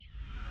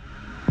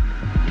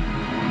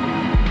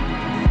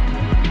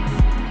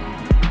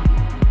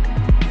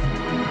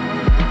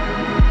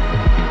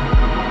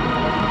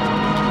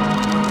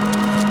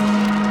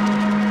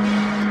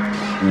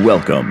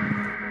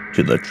Welcome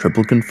to the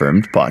Triple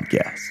Confirmed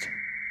Podcast,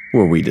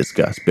 where we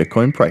discuss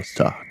Bitcoin price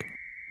talk,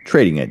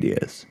 trading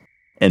ideas,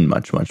 and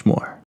much, much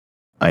more.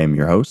 I am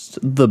your host,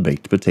 The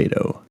Baked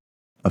Potato,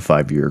 a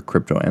 5-year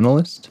crypto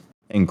analyst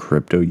and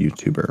crypto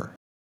YouTuber.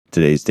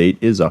 Today's date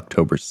is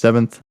October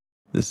 7th.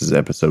 This is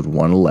episode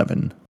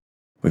 111.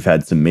 We've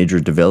had some major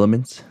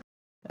developments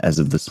as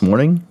of this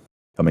morning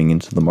coming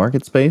into the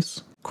market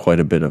space.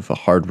 Quite a bit of a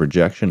hard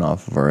rejection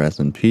off of our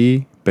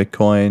S&P,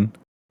 Bitcoin,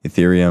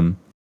 Ethereum,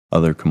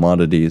 other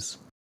commodities,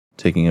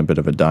 taking a bit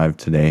of a dive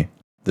today.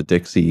 The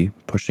DXY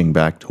pushing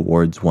back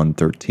towards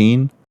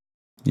 113.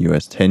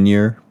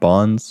 US10Y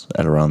bonds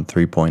at around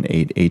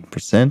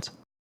 3.88%.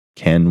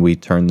 Can we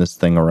turn this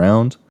thing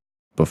around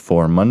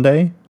before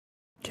Monday?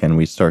 Can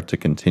we start to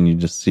continue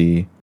to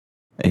see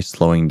a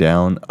slowing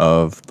down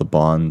of the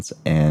bonds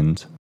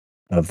and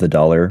of the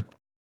dollar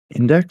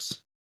index?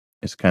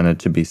 It's kind of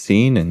to be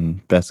seen,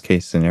 and best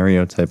case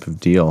scenario type of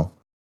deal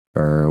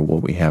for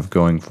what we have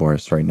going for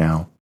us right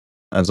now.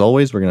 As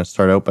always, we're going to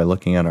start out by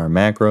looking at our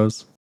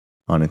macros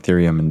on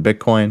Ethereum and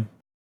Bitcoin.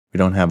 We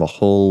don't have a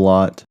whole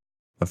lot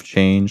of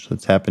change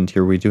that's happened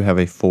here. We do have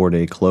a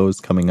 4-day close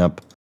coming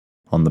up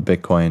on the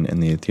Bitcoin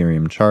and the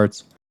Ethereum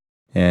charts.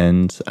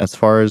 And as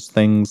far as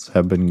things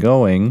have been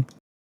going,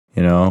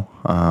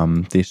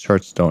 these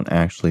charts don't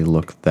actually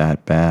look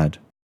that bad.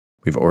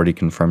 We've already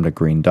confirmed a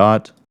green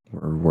dot.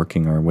 We're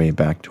working our way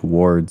back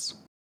towards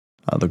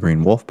the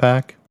green wolf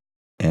pack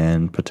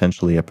and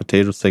potentially a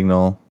potato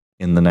signal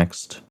in the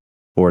next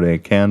 4-day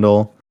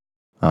candle,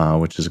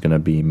 which is going to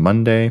be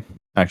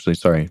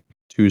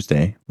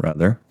Tuesday,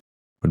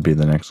 would be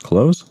the next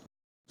close.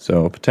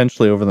 So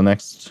potentially over the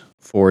next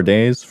 4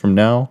 days from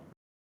now,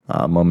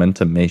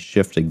 momentum may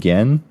shift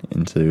again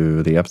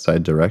into the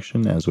upside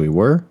direction as we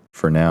were.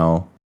 For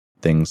now,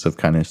 things have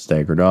kind of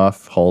staggered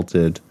off,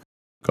 halted,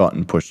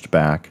 gotten pushed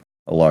back.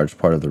 A large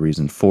part of the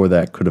reason for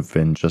that could have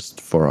been just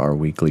for our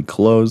weekly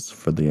close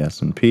for the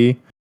S&P.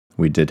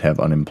 We did have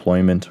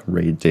unemployment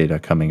rate data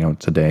coming out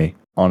today.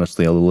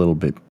 Honestly, a little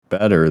bit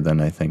better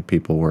than I think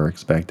people were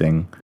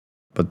expecting,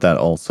 but that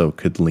also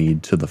could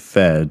lead to the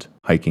Fed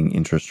hiking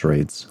interest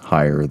rates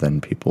higher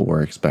than people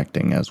were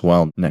expecting as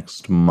well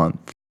next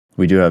month.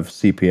 We do have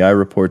CPI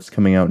reports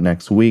coming out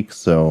next week,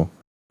 so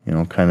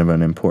kind of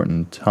an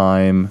important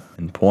time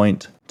and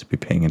point to be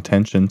paying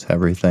attention to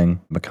everything.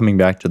 But coming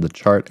back to the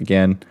chart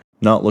again,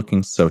 not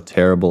looking so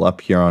terrible up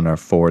here on our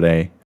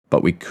 4-day,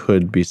 but we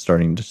could be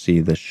starting to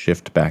see this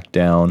shift back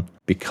down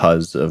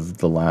because of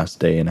the last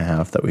day and a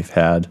half that we've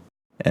had.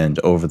 And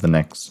over the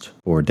next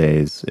 4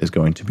 days is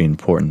going to be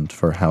important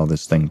for how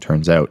this thing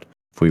turns out.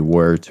 If we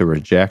were to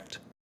reject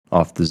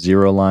off the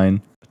zero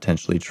line,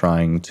 potentially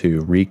trying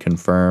to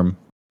reconfirm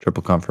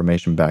triple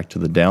confirmation back to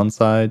the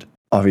downside,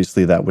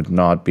 obviously that would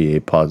not be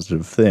a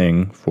positive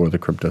thing for the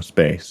crypto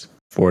space.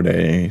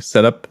 4-day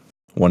setup,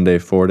 1-day,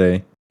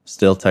 4-day,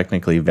 still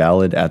technically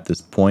valid at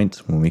this point.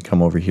 When we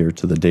come over here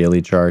to the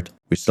daily chart,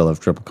 we still have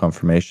triple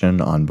confirmation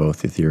on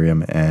both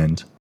Ethereum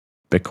and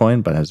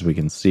Bitcoin, but as we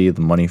can see,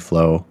 the money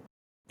flow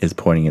is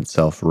pointing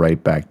itself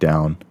right back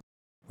down.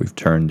 We've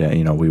turned,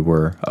 we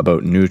were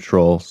about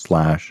neutral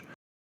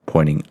 /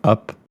 pointing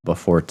up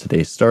before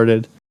today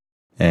started.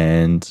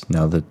 And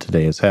now that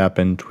today has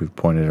happened, we've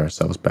pointed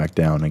ourselves back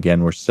down.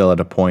 Again, we're still at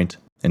a point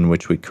in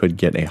which we could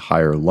get a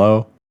higher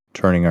low,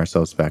 turning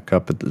ourselves back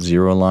up at the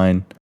zero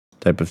line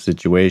type of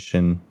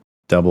situation,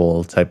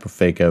 double type of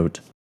fake out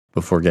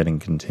before getting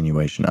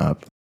continuation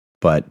up.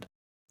 But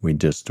we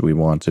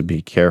want to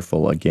be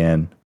careful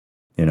again,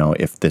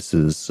 if this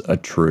is a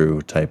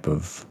true type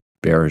of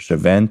bearish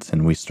event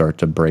and we start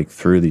to break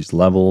through these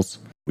levels,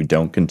 we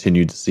don't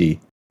continue to see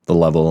the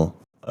level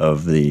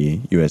of the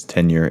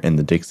US10Y and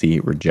the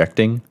DXY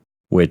rejecting,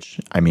 which,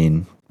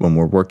 when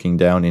we're working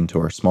down into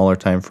our smaller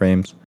time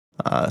frames,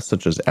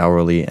 such as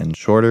hourly and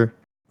shorter,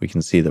 we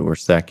can see that we're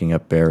stacking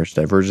up bearish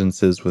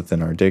divergences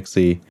within our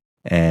DXY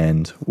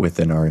and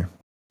within our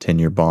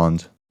 10-year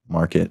bond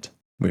market.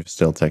 We've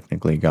still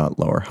technically got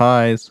lower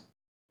highs.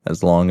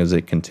 As long as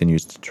it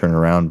continues to turn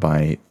around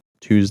by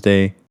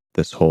Tuesday,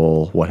 this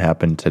whole what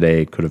happened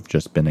today could have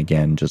just been,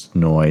 again, just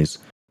noise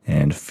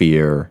and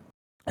fear,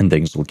 and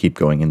things will keep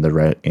going in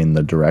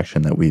the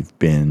direction that we've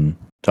been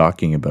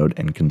talking about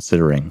and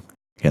considering.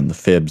 Again, the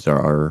fibs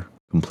are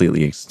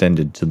completely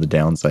extended to the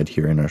downside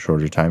here in our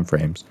shorter time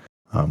frames.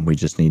 We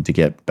just need to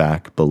get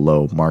back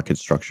below market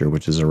structure,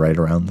 which is right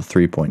around the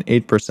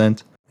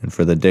 3.8%. And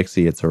for the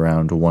DXY, it's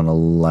around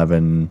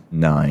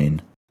 111.9.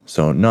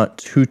 So not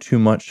too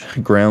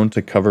much ground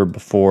to cover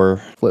before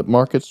flip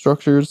market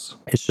structures.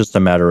 It's just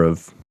a matter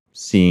of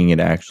seeing it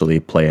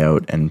actually play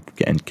out and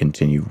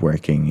continue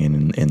working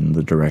in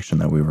the direction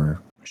that we were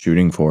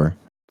shooting for.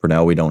 For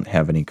now, we don't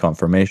have any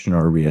confirmation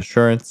or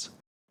reassurance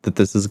that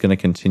this is going to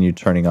continue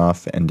turning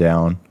off and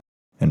down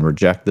and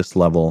reject this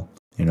level,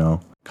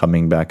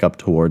 coming back up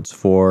towards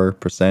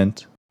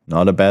 4%.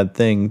 Not a bad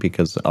thing,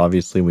 because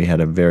obviously we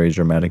had a very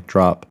dramatic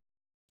drop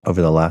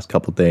over the last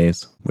couple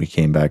days. We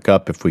came back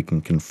up. If we can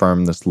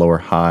confirm this lower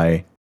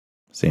high,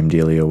 same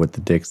dealio with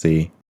the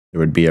DXY, there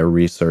would be a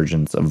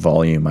resurgence of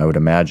volume, I would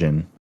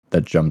imagine,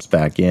 that jumps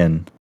back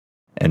in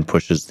and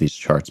pushes these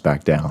charts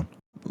back down.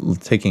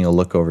 Taking a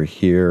look over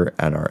here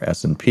at our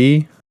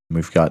S&P,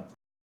 we've got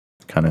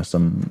kind of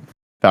some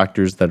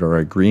factors that are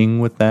agreeing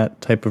with that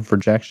type of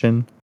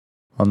projection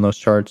on those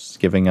charts,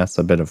 giving us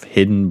a bit of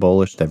hidden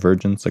bullish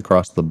divergence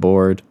across the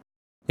board.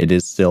 It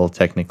is still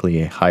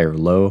technically a higher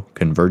low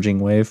converging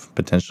wave,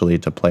 potentially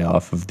to play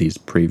off of these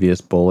previous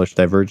bullish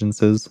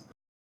divergences.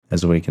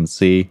 As we can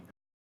see,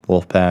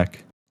 Wolfpack,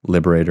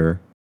 Liberator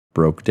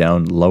broke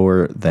down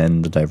lower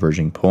than the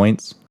diverging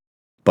points,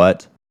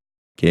 but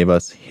gave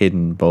us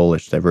hidden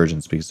bullish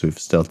divergence because we've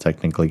still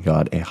technically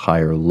got a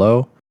higher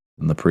low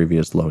than the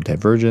previous low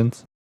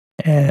divergence.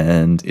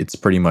 And it's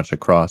pretty much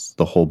across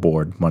the whole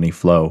board: Money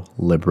Flow,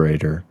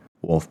 Liberator,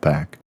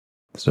 Wolfpack.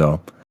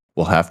 So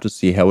we'll have to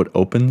see how it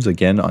opens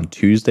again on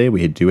Tuesday.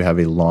 We do have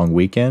a long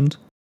weekend.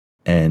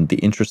 And the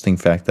interesting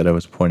fact that I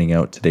was pointing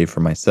out today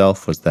for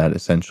myself was that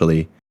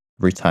essentially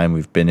every time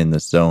we've been in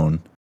this zone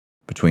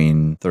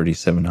between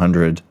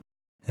 3,700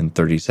 and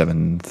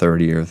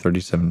 3,730 or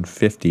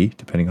 3,750,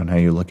 depending on how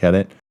you look at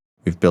it,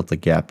 we've built a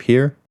gap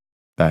here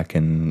back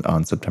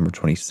on September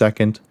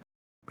 22nd.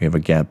 We have a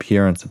gap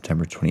here on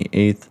September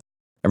 28th.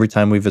 Every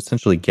time we've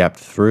essentially gapped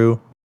through,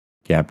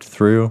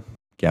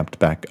 gapped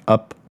back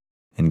up,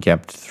 and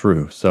gapped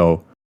through.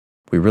 So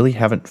we really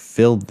haven't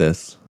filled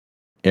this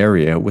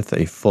area with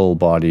a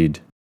full-bodied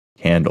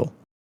candle.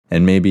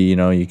 And maybe,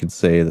 you could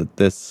say that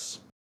this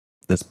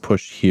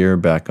push here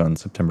back on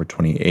September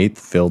 28th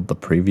filled the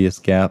previous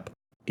gap.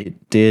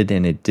 It did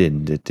and it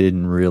didn't. It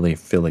didn't really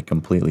fill it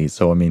completely.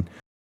 So,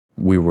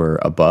 we were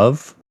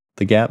above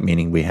the gap,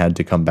 meaning we had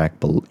to come back,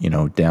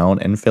 down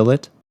and fill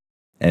it,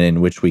 and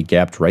in which we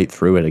gapped right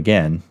through it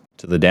again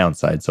to the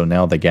downside. So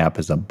now the gap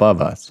is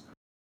above us.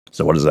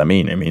 So what does that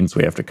mean? It means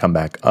we have to come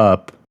back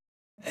up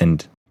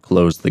and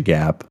close the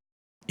gap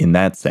in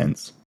that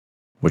sense,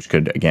 which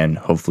could, again,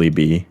 hopefully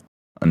be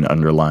an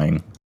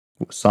underlying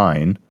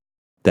sign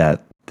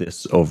that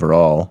this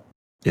overall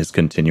is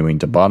continuing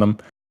to bottom.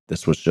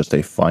 This was just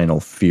a final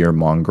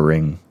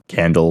fear-mongering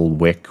candle,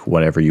 wick,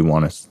 whatever you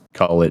want to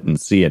call it and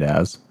see it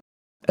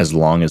as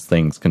long as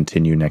things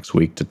continue next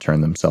week to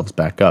turn themselves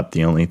back up.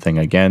 The only thing,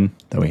 again,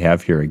 that we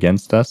have here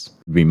against us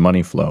would be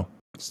money flow.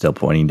 Still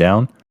pointing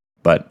down,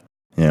 but,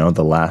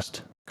 the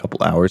last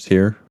couple hours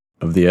here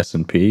of the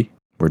S&P,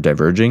 we're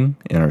diverging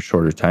in our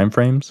shorter time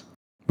frames.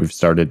 We've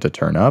started to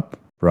turn up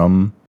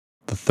from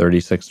the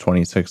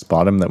 36.26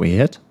 bottom that we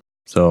hit.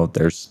 So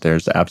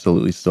there's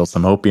absolutely still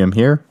some hopium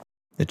here.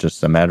 It's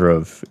just a matter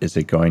of, is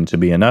it going to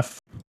be enough?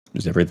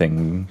 Is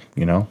everything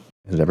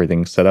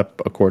set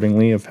up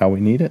accordingly of how we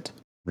need it?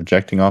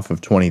 Rejecting off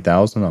of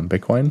 20,000 on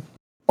Bitcoin,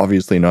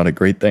 obviously not a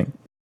great thing.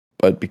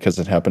 But because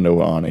it happened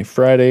on a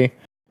Friday,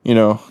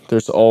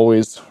 there's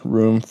always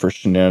room for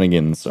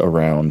shenanigans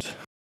around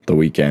the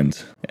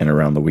weekend and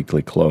around the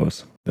weekly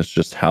close. That's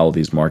just how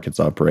these markets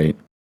operate.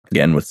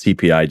 Again, with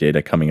CPI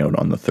data coming out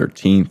on the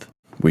 13th,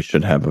 we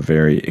should have a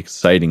very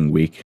exciting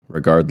week,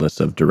 regardless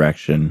of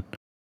direction,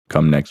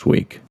 come next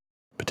week.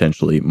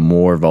 Potentially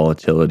more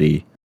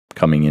volatility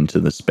coming into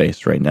the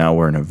space. Right now,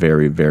 we're in a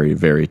very, very,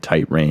 very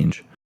tight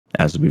range,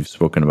 as we've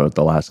spoken about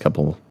the last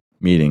couple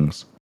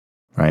meetings.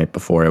 Right?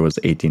 Before it was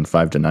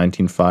 18.5 to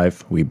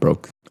 19.5. We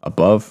broke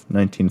above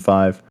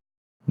 19.5.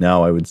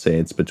 Now I would say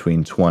it's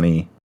between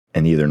 20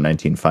 and either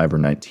 19.5 or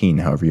 19,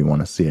 however you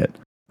want to see it.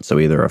 So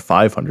either a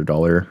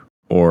 $500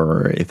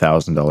 or a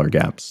 $1,000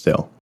 gap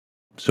still.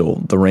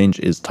 So the range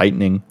is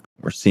tightening.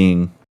 We're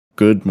seeing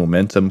good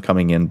momentum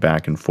coming in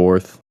back and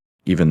forth.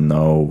 Even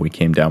though we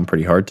came down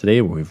pretty hard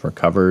today, we've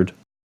recovered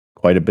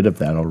quite a bit of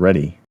that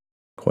already.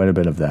 Quite a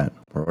bit of that.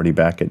 We're already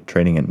back at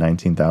trading at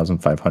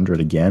 19,500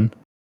 again.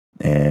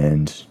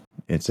 And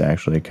it's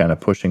actually kind of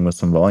pushing with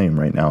some volume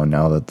right now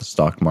that the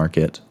stock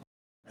market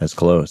has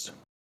closed.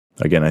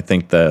 Again, I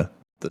think the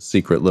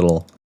secret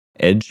little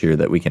edge here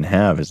that we can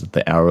have is that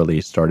the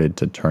hourly started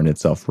to turn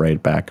itself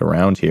right back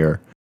around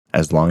here,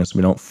 as long as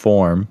we don't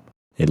form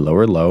a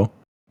lower low,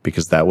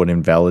 because that would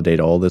invalidate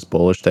all this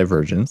bullish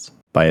divergence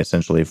by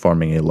essentially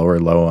forming a lower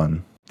low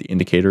on the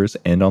indicators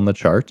and on the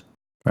chart,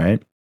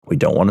 right? We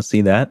don't want to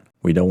see that.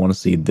 We don't want to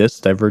see this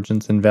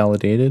divergence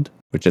invalidated,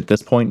 which at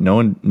this point,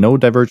 no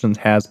divergence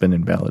has been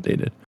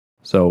invalidated.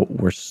 So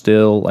we're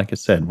still, like I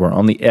said, we're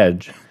on the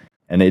edge,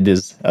 and it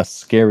is a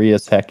scary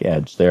as heck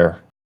edge. They're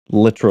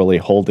literally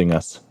holding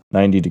us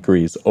 90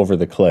 degrees over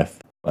the cliff.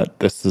 But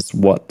this is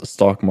what the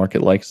stock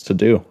market likes to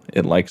do.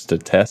 It likes to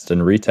test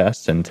and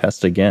retest and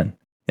test again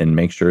and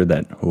make sure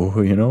that,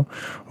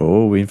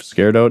 we've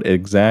scared out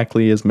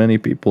exactly as many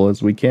people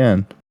as we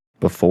can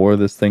before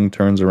this thing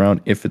turns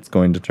around, if it's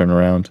going to turn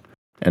around.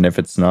 And if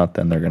it's not,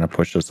 then they're going to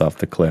push us off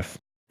the cliff.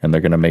 And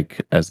they're going to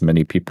make as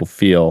many people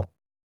feel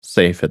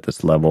safe at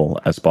this level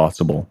as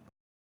possible.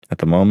 At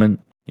the moment,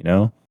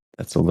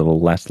 that's a little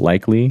less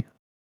likely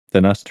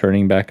than us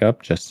turning back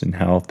up, just in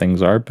how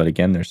things are. But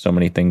again, there's so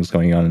many things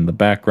going on in the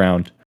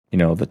background.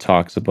 The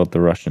talks about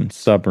the Russian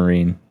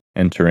submarine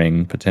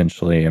entering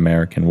potentially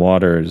American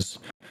waters,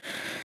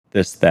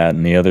 this, that,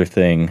 and the other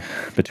thing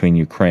between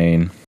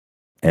Ukraine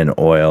and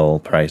oil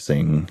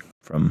pricing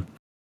from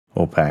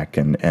OPEC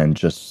and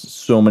just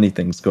so many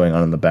things going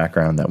on in the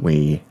background that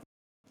we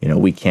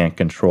can't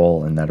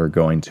control and that are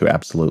going to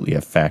absolutely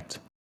affect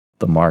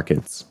the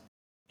markets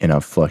in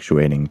a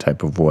fluctuating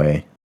type of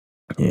way.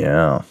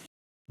 Yeah.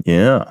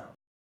 Yeah.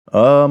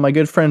 My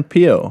good friend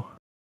Pio,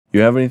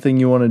 you have anything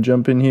you want to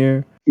jump in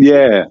here?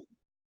 Yeah.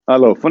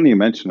 Although, funny you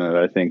mention it,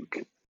 I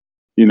think,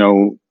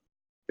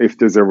 if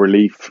there's a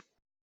relief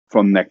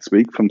from next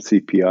week from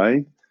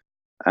CPI,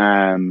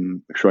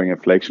 showing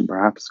inflation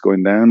perhaps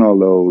going down,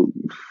 although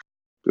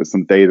there's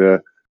some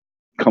data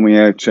coming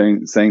out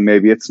saying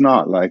maybe it's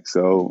not.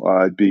 So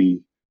I'd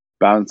be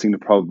balancing the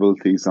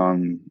probabilities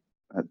on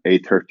at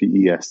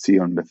 8:30 EST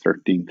on the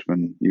 13th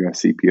when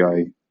US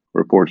CPI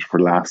report for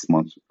last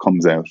month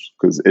comes out,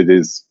 because it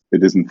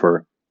isn't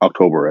for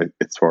October, right?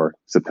 It's for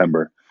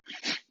September.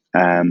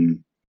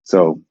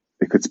 So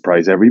it could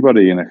surprise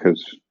everybody, and it could,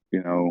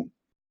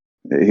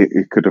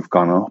 it could have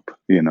gone up,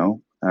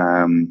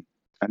 and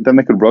then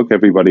it could rug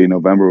everybody in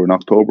November when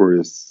October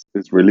is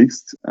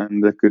released,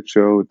 and it could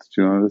show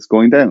that, it's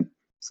going down.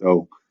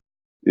 So,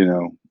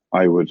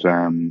 I would,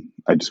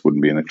 I just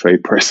wouldn't be in a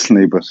trade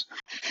personally, but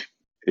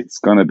it's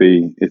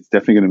definitely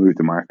going to move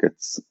the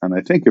markets. And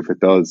I think if it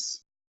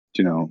does,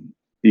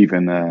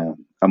 even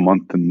a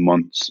month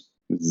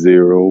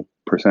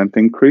 0%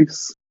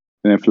 increase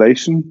in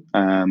inflation,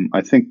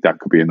 I think that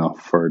could be enough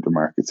for the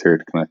markets here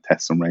to kind of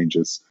test some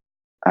ranges.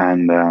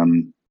 And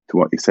to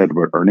what you said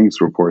about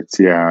earnings reports,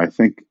 yeah, I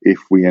think if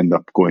we end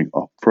up going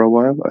up for a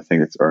while, I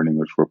think it's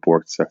earnings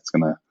reports that's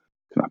going to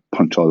kind of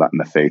punch all that in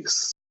the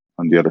face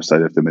on the other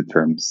side of the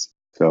midterms.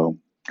 So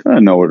kind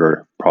of know what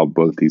our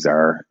probabilities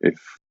are,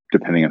 if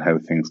depending on how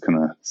things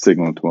kind of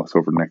signal to us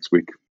over the next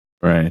week.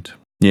 Right.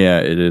 Yeah,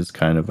 it is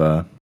kind of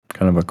a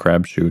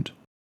crapshoot.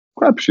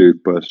 Crapshoot,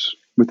 but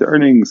with the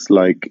earnings,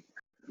 like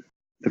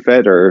the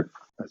Fed are,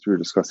 as we were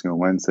discussing on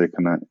Wednesday,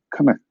 kind of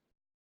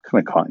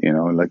caught.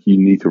 Like, you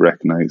need to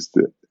recognize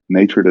that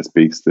nature of this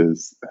beast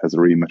has a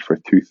remit for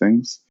two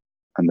things,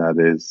 and that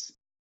is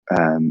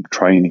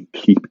trying to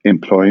keep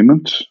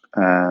employment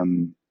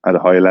at a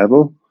high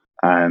level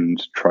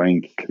and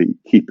trying to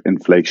keep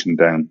inflation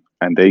down.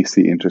 And they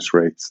see interest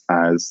rates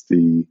as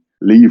the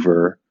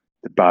lever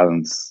to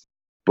balance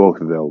both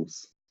of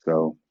those.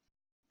 So,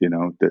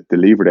 the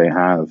lever they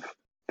have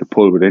to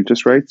pull with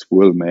interest rates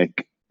will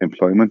make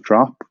employment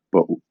drop,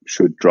 but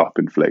should drop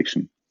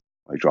inflation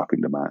by dropping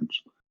demand.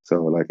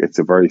 So, like, it's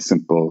a very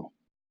simple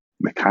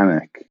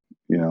mechanic,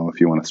 if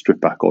you want to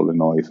strip back all the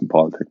noise in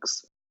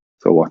politics.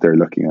 So what they're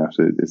looking at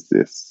is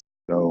this.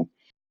 So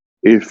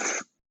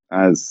if,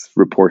 as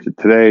reported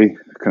today,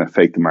 kind of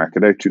fake the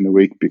market out during the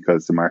week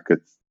because the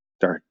markets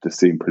start to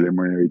see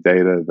preliminary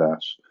data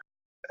that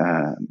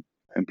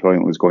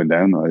employment was going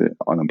down,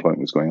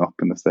 unemployment was going up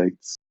in the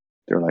States,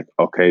 they're like,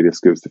 okay, this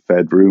gives the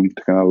Fed room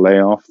to kind of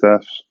lay off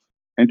that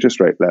interest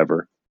rate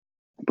lever.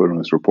 But when it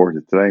was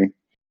reported today,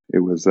 it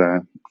was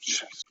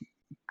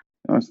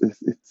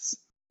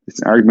it's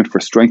an argument for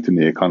strength in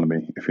the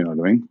economy, if you know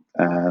what I mean,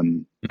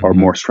 or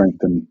more strength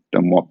than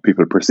what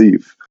people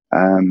perceive.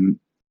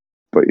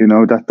 But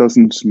that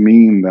doesn't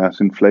mean that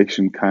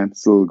inflation can't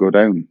still go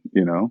down.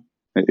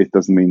 It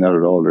doesn't mean that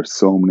at all. There's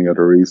so many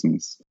other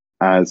reasons,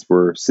 as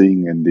we're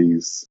seeing in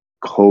these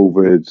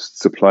COVID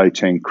supply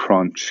chain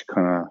crunch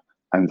kind of,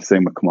 and the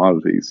same with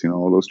commodities.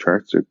 All those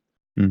charts are.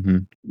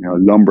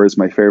 Lumber is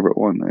my favorite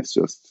one. It's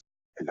just,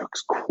 it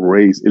looks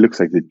crazy. It looks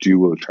like the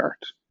jewel chart.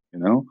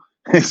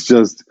 It's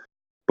just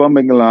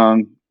bumping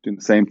along, doing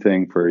the same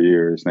thing for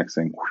years. Next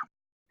thing,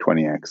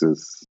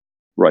 20x's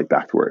right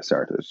back to where it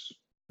started,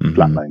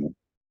 flatlining.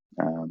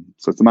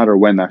 So it's a matter of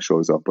when that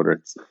shows up, whether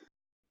it's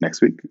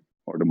next week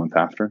or the month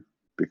after,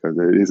 because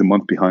it is a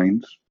month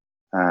behind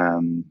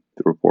the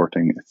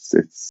reporting.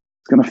 It's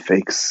going to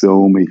fake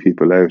so many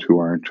people out who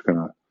aren't going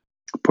to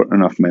put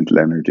enough mental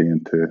energy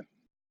into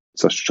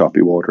such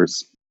choppy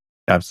waters.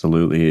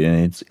 Absolutely,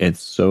 and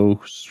it's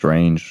so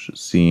strange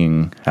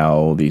seeing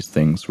how these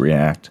things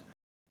react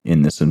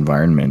in this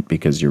environment,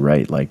 because you're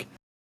right. Like,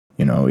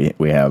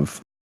 we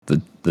have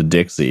the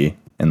DXY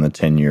and the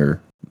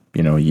 10-year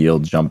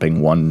yield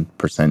jumping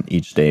 1%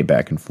 each day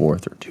back and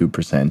forth, or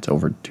 2%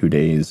 over 2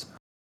 days.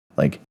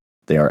 Like,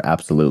 they are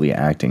absolutely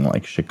acting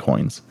like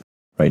shitcoins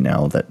right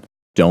now that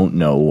don't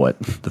know what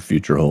the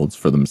future holds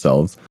for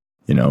themselves,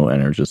 and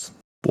are just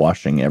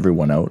washing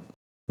everyone out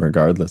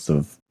regardless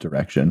of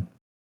direction.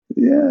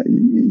 Yeah,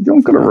 you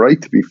don't get a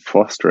right to be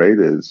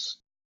frustrated,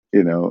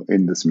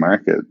 in this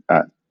market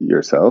at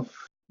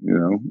yourself.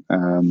 You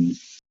got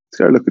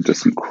to look at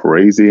just some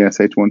crazy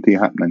SH1T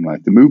happening,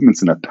 like the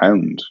movements in a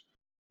pound,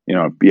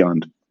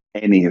 beyond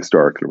any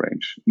historical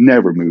range.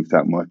 Never moved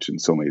that much in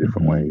so many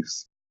different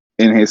ways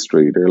in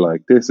history. They're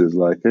like, this is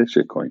like a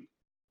shitcoin.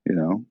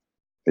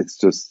 It's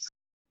just,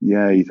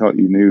 yeah, you thought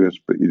you knew it,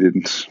 but you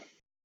didn't.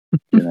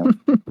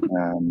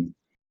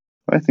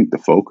 I think the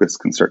focus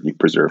can certainly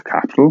preserve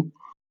capital,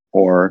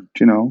 or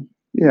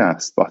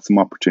spot some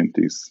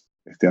opportunities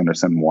if they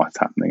understand what's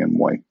happening and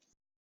why.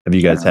 Have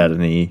you guys had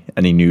any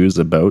news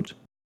about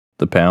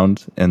the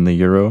pound and the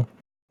euro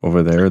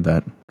over there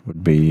that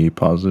would be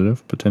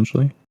positive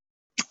potentially?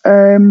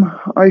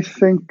 I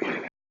think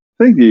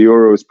the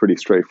euro is pretty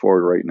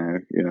straightforward right now.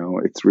 You know,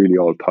 it's really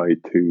all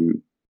tied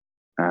to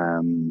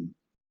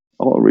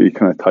all really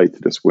kind of tied to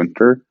this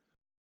winter.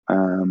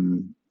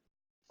 Um,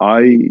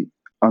 I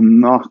am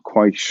not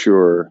quite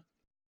sure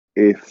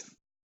if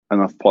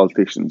enough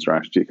politicians are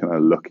actually kind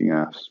of looking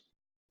at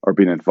or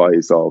being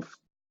advised of,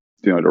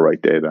 you know, the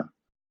right data,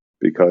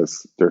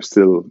 because they're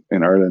still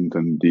in Ireland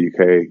and the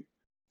UK,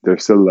 they're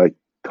still like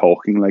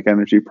talking like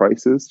energy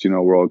prices. You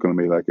know, we're all going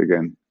to be like,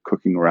 again,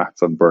 cooking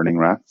rats on burning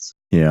rats.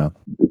 Yeah.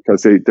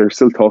 Because they're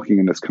still talking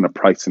in this kind of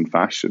price and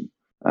fashion.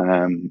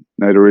 Now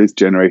there is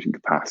generating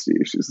capacity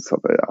issues and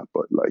stuff like that,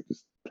 but like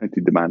there's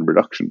plenty of demand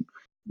reduction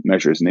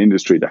measures in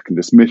industry that can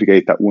just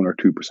mitigate that 1 or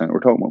 2%. We're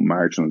talking about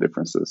marginal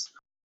differences.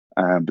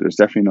 But there's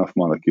definitely enough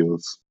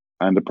molecules,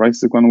 and the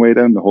prices have gone way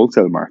down the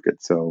wholesale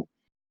market. So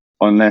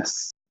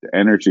unless the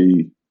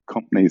energy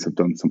companies have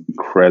done some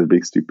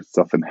incredibly stupid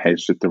stuff and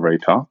hedged at the very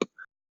top,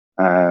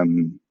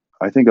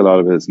 I think a lot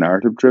of it is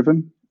narrative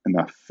driven and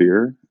that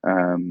fear,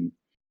 and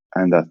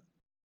that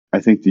I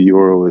think the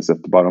euro is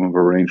at the bottom of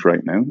a range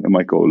right now. It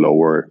might go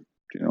lower,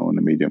 you know, in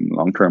the medium and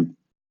long term.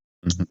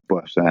 Mhm.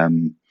 But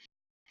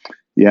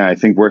yeah, I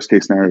think worst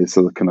case scenario is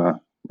still kind of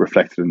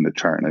reflected in the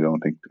chart, and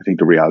I think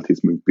the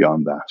reality's moved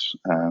beyond that.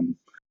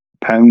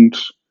 Pound,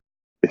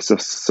 it's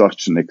just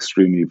such an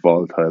extremely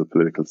volatile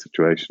political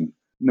situation.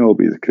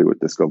 Nobody's a clue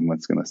what this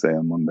government's going to say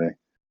on Monday.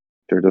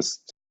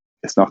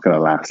 It's not going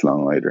to last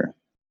long either.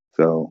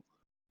 So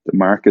the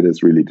market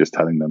is really just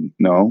telling them,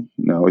 no,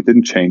 it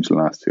didn't change the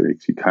last 2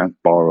 weeks. You can't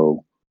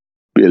borrow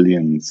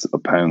billions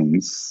of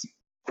pounds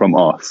from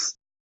us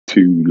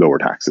to lower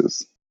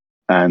taxes.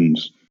 And,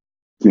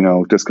 you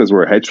know, just because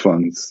we're hedge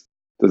funds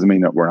doesn't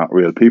mean that we're not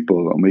real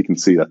people. And we can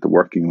see that the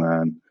working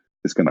man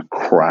is going to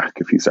crack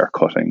if you start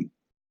cutting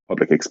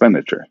public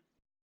expenditure,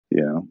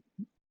 you know,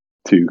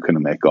 to kind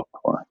of make up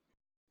for,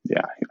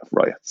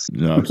 riots.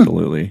 No,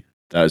 absolutely.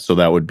 So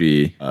that would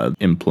be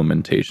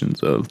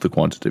implementations of the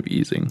quantitative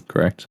easing,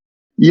 correct?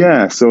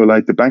 Yeah, so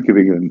like the Bank of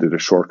England did a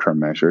short-term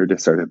measure. They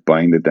started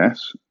buying the debt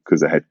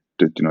because they had,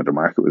 you know, the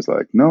market was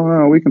like,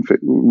 no, we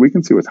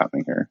can see what's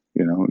happening here.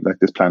 You know, like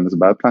this plan is a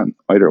bad plan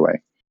either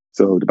way.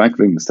 So the Bank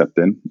of England stepped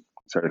in,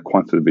 started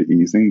quantitative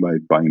easing by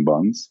buying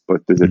bonds.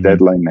 But there's a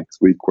deadline next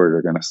week where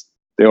they're gonna.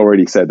 They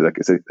already said, like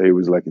I said, it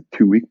was like a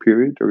 2-week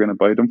period they're gonna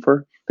buy them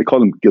for. They call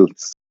them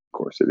gilts, of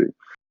course they do.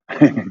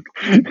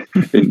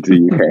 In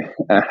the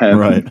UK,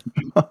 Right.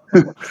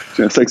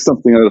 it's like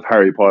something out of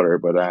Harry Potter,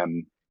 but I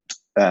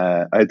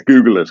had to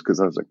Google it because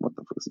I was like, what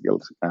the fuck is a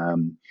gilt?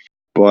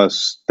 But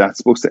that's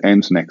supposed to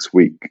end next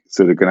week.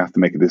 So they're going to have to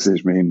make a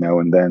decision between now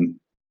and then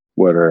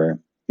whether,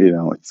 you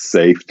know, it's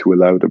safe to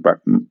allow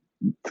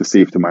to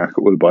see if the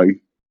market will buy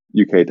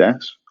UK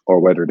debt,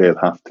 or whether they'll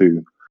have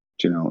to,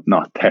 you know,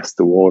 not test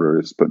the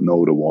waters, but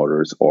know the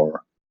waters,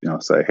 or, you know,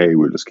 say, hey,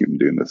 we'll just keep them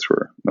doing this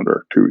for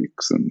another 2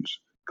 weeks. And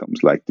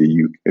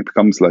it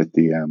becomes like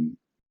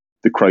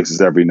the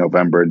crisis every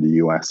November in the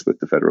US with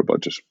the federal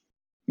budget,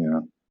 you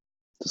know.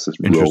 This is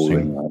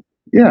rolling out.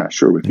 Yeah,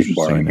 sure, we keep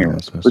borrowing here,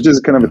 analysis. which is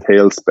kind of a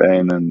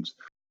tailspin. And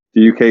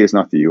the UK is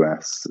not the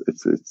US.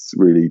 It's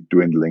really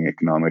dwindling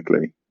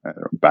economically,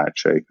 bad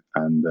shape,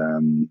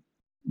 and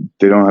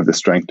they don't have the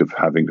strength of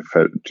having the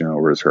Fed, you know,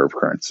 reserve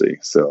currency.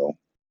 So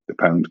the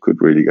pound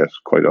could really get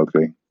quite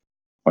ugly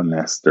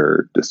unless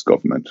this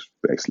government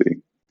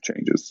basically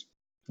changes.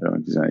 You know,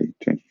 there's any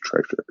change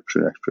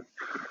trajectory.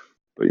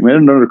 But you made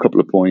another couple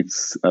of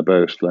points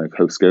about like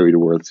how scary the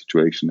world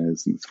situation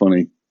is, and it's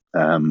funny.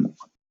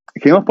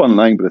 It came up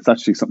online, but it's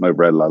actually something I've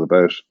read a lot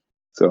about.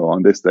 So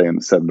on this day, on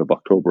the 7th of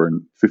October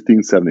in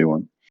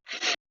 1571,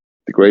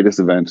 the greatest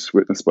event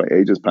witnessed by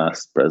ages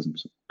past,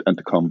 present, and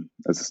to come,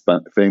 as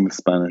a famous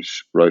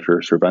Spanish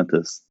writer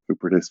Cervantes, who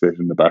participated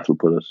in the battle,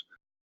 put it,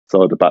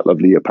 saw the Battle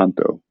of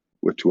Lepanto,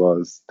 which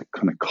was the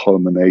kind of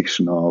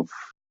culmination of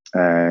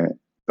the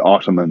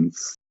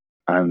Ottomans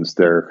and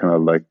their kind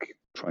of like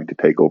trying to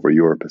take over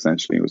Europe,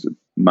 essentially. It was a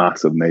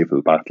massive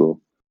naval battle.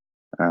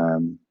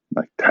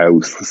 Like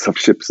thousands of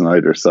ships on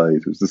either side.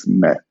 It was this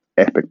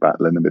epic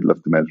battle in the middle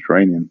of the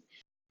Mediterranean,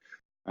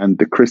 and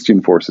the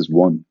Christian forces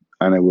won.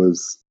 And it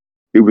was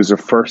a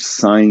first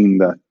sign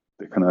that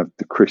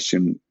the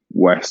Christian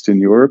West in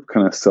Europe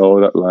kind of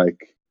saw that,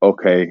 like,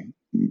 okay,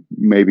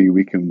 maybe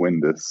we can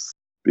win this,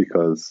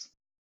 because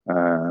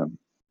the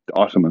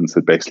Ottomans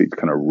had basically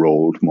kind of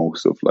rolled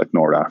most of like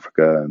North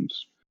Africa and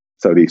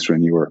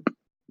southeastern Europe,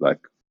 like,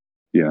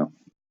 you know,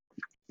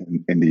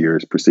 in the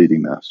years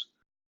preceding that.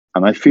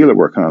 And I feel that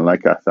we're kind of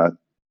like at that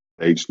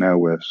stage now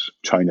with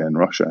China and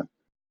Russia,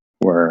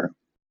 where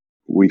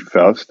we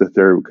felt that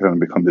they're going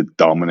to become the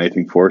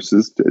dominating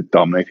forces, the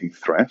dominating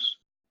threat.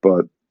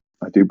 But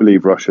I do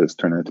believe Russia is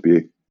turning out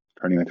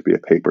to be a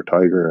paper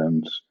tiger,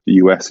 and the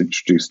US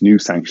introduced new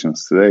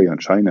sanctions today on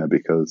China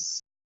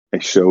because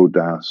it showed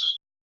that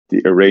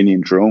the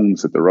Iranian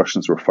drones that the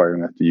Russians were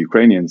firing at the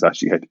Ukrainians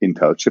actually had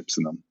Intel chips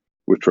in them,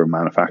 which were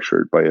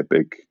manufactured by a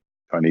big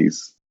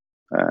Chinese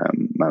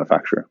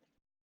manufacturer.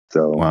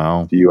 So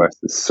Wow. the US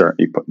is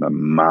certainly putting a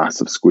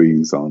massive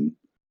squeeze on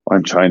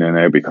on China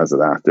now because of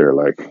that. They're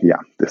like, yeah,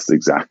 this is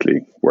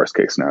exactly worst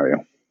case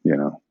scenario,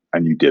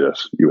 and you did it.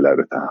 You allowed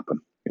it to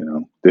happen.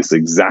 This is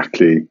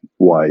exactly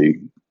why,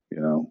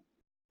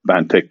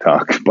 ban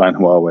TikTok, ban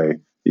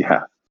Huawei.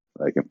 Yeah,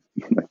 like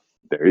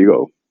there you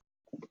go.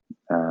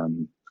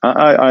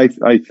 I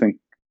think,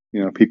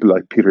 people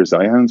like Peter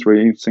Zeihan's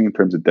really interesting in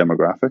terms of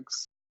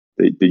demographics.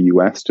 The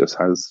US just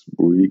has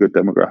really good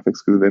demographics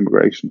because of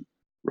immigration.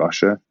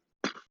 Russia,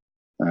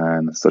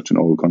 and it's such an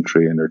old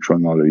country, and they're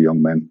throwing all their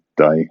young men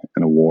die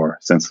in a war,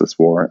 senseless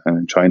war. And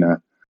in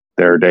China,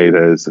 their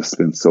data has just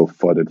been so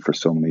fudded for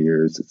so many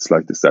years. It's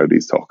like the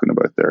Saudis talking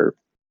about their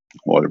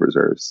oil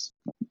reserves.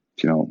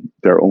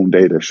 Their own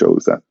data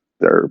shows that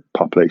their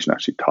population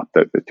actually topped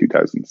out the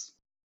 2000s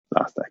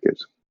last decade,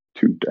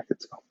 2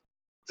 decades ago.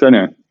 So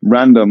anyway,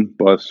 random,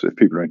 but if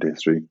people are into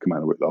history,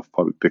 Commander Whitloff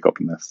probably pick up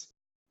on this.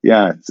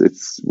 Yeah,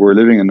 it's we're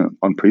living in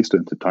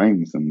unprecedented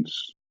times, and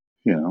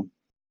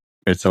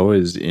It's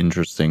always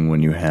interesting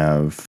when you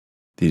have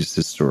these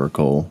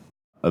historical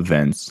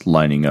events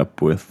lining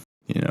up with,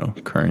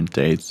 current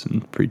dates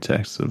and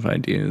pretexts of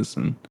ideas.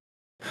 And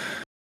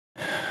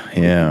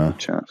yeah,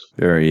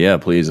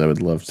 please. I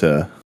would love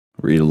to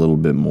read a little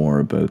bit more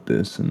about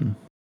this and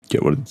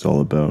get what it's all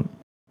about.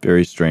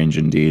 Very strange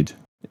indeed.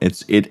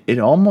 It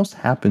almost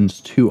happens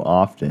too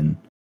often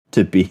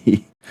to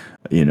be,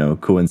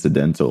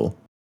 coincidental.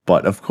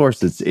 But of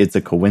course it's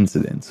a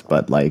coincidence,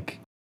 but like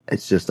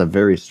it's just a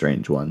very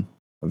strange one.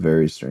 A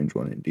very strange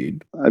one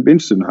indeed. I'd be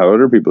interested in how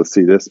other people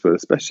see this, but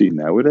especially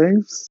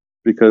nowadays,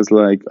 because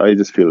I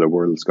just feel the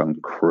world's gone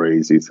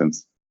crazy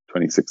since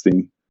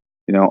 2016.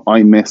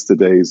 I miss the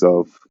days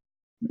of,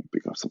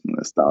 because something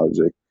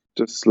nostalgic,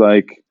 just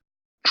like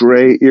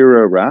Dre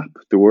era rap.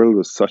 The world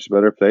was such a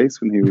better place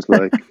when he was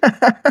like,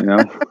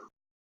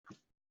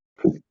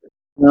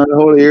 the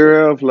whole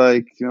era of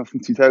from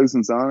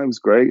 2000s on, it was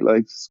great.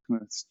 Like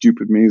kind of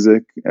stupid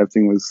music,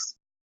 everything was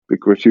a bit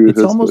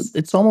gratuitous.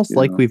 It's almost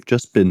like we've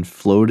just been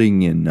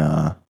floating in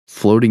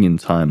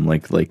time.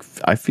 Like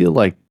I feel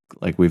like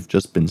we've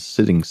just been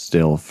sitting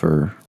still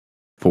for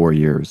 4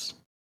 years,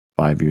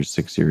 5 years,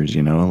 6 years.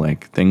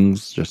 Like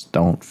things just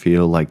don't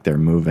feel like they're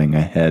moving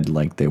ahead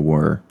like they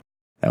were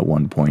at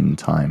one point in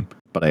time.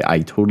 But I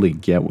totally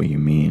get what you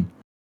mean.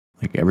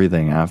 Like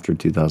everything after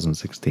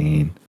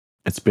 2016,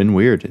 it's been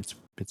weird.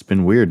 It's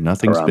been weird.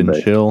 Nothing's been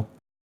chill.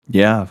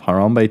 Yeah, if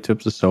Harambe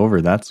tips us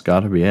over, that's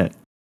got to be it.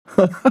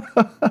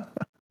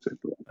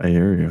 I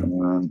hear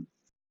you.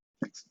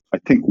 I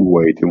think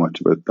way too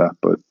much about that,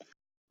 but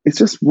it's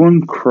just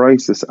one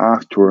crisis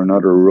after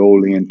another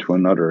rolling into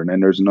another, and then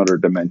there's another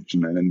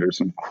dimension, and then there's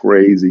some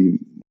crazy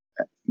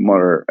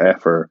mother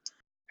effer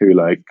who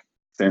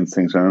sends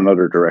things in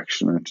another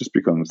direction, and it just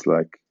becomes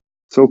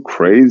so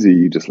crazy.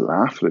 You just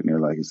laugh at it, and you're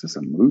like, "Is this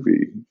a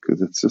movie?"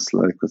 Because it's just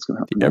like, what's going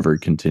to happen? The ever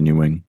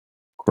continuing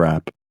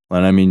crap.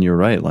 And I mean, you're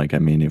right.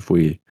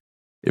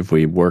 If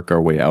we work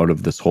our way out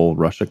of this whole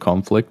Russia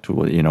conflict,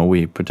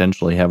 we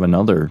potentially have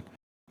another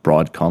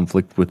broad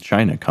conflict with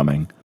China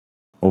coming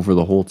over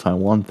the whole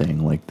Taiwan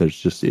thing. Like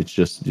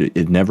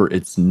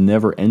it's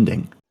never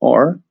ending.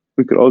 Or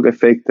we could all get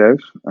faked out.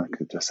 I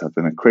could just have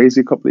been a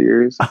crazy couple of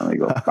years, and I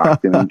go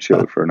back in and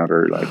chill for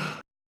another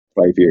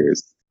 5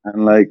 years.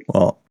 And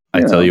well,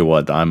 I tell you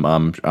what,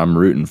 I'm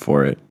rooting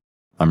for it.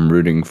 I'm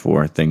rooting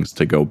for things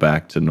to go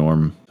back to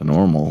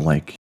normal,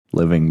 like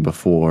living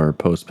before,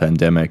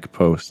 post-pandemic,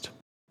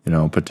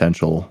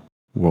 potential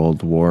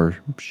World War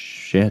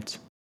shit.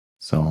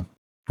 So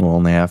we'll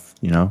only have,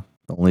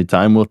 only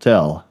time will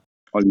tell.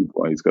 All you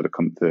boys got to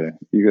come to,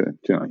 you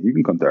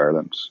can come to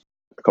Ireland.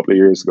 A couple of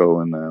years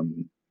ago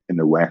in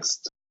the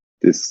West,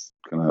 this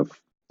kind of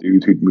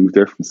dude who'd moved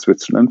there from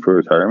Switzerland for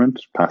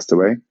retirement passed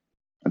away,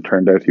 and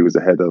turned out he was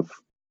the head of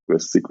the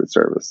Secret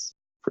Service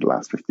for the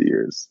last 50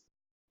 years.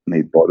 And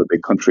he bought a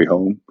big country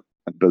home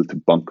and built a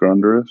bunker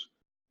under it.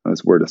 And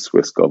it's where the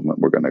Swiss government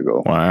were going to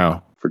go.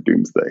 Wow. For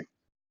doomsday.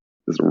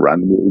 This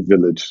random little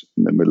village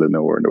in the middle of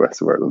nowhere in the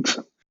west of Ireland.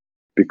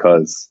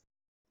 Because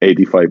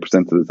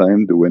 85% of the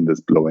time, the wind is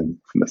blowing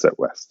from the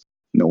southwest.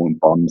 No one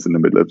bombs in the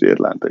middle of the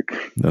Atlantic.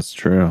 That's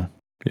true.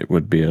 It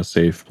would be a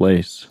safe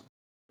place.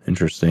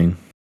 Interesting.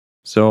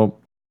 So,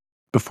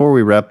 before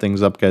we wrap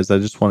things up, guys, I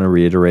just want to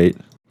reiterate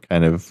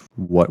kind of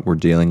what we're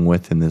dealing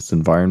with in this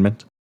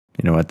environment.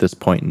 At this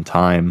point in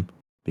time,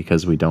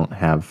 because we don't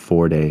have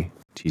 4-day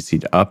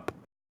TC to up,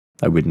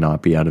 I would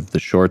not be out of the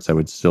shorts. I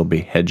would still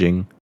be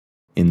hedging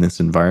in this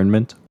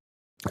environment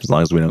as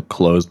long as we don't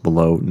close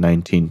below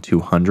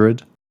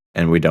 19,200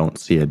 and we don't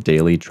see a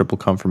daily triple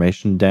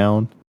confirmation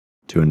down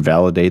to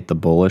invalidate the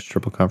bullish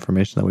triple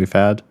confirmation that we've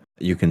had.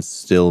 You can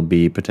still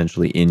be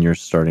potentially in your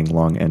starting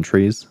long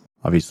entries.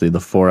 Obviously, the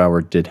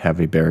 4-hour did have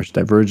a bearish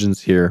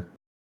divergence here.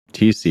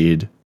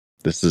 TC'd.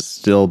 This is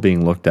still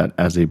being looked at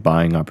as a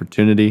buying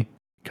opportunity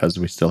because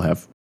we still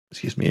have,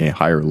 a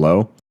higher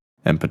low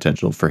and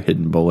potential for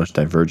hidden bullish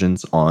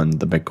divergence on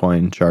the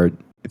Bitcoin chart,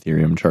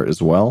 Ethereum chart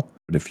as well.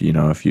 But if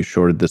you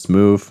shorted this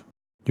move,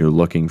 you're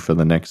looking for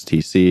the next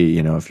TC.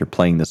 If you're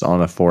playing this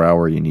on a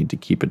 4-hour, you need to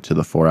keep it to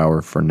the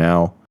 4-hour for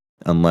now,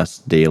 unless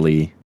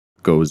daily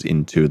goes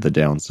into the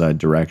downside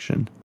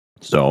direction.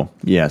 So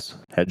yes,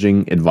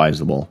 hedging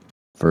advisable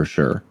for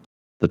sure.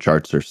 The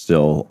charts are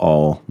still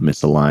all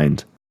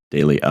misaligned.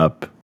 Daily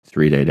up,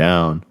 3-day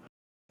down,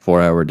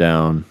 4-hour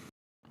down,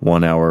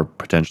 1 hour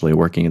potentially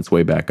working its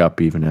way back up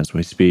even as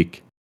we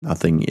speak.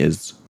 Nothing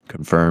is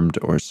confirmed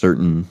or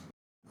certain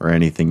or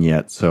anything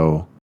yet.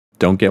 So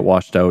don't get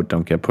washed out.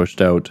 Don't get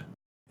pushed out.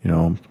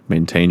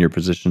 Maintain your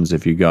positions.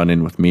 If you got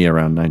in with me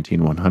around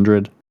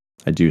 19,100,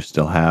 I do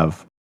still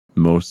have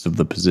most of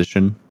the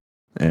position,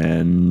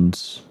 and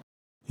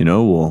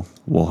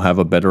we'll have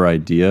a better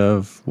idea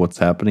of what's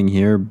happening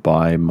here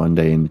by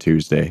Monday and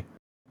Tuesday.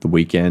 The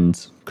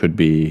weekend could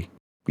be,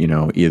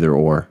 either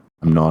or.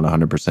 I'm not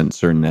 100%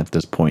 certain at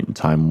this point in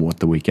time what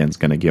the weekend's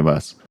going to give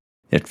us.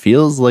 It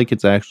feels like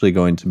it's actually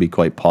going to be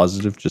quite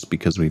positive just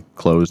because we've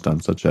closed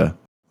on such a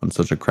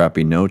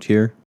crappy note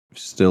here. We've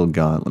still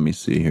got, let me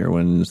see here,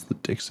 when is the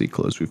DXY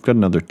close? We've got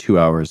another 2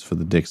 hours for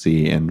the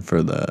DXY, and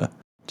for the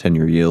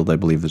 10-year yield, I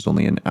believe there's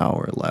only an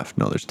hour left.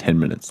 No, there's 10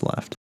 minutes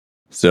left.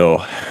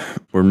 So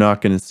we're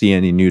not going to see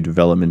any new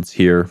developments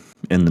here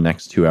in the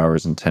next 2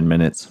 hours and 10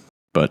 minutes,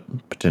 but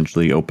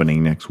potentially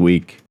opening next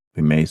week,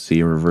 we may see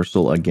a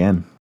reversal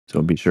again.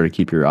 So be sure to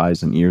keep your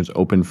eyes and ears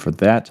open for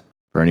that.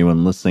 For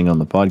anyone listening on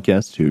the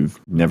podcast who've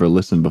never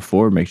listened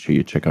before, make sure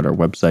you check out our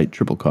website,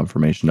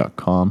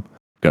 tripleconfirmation.com.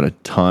 Got a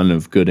ton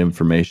of good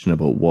information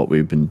about what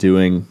we've been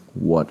doing,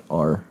 what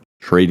our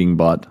trading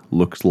bot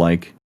looks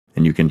like,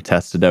 and you can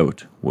test it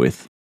out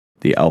with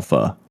the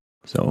alpha.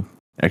 So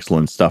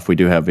excellent stuff. We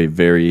do have a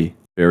very,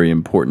 very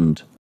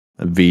important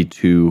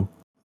V2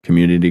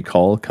 community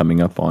call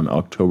coming up on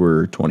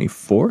October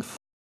 24th,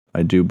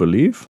 I do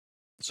believe.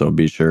 So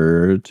be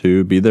sure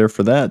to be there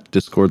for that.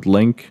 Discord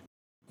link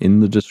in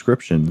the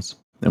descriptions.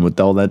 And with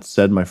all that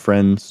said, my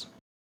friends,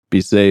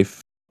 be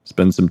safe.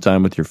 Spend some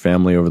time with your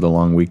family over the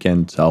long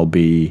weekend. I'll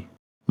be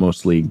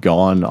mostly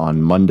gone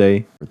on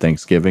Monday for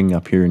Thanksgiving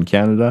up here in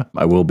Canada.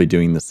 I will be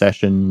doing the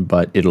session,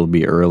 but it'll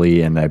be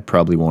early and I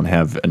probably won't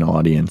have an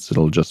audience.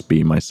 It'll just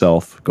be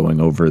myself going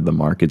over the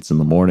markets in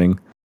the morning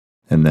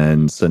and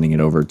then sending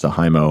it over to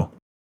Hymo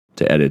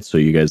to edit. So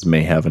you guys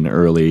may have an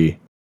early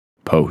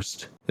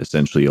post.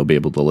 Essentially, you'll be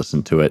able to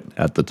listen to it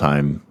at the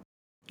time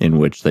in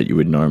which that you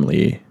would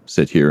normally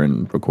sit here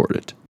and record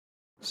it.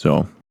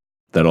 So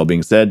that all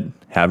being said,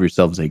 have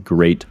yourselves a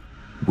great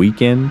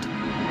weekend.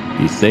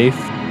 Be safe.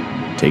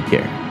 Take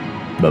care.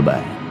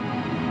 Bye-bye.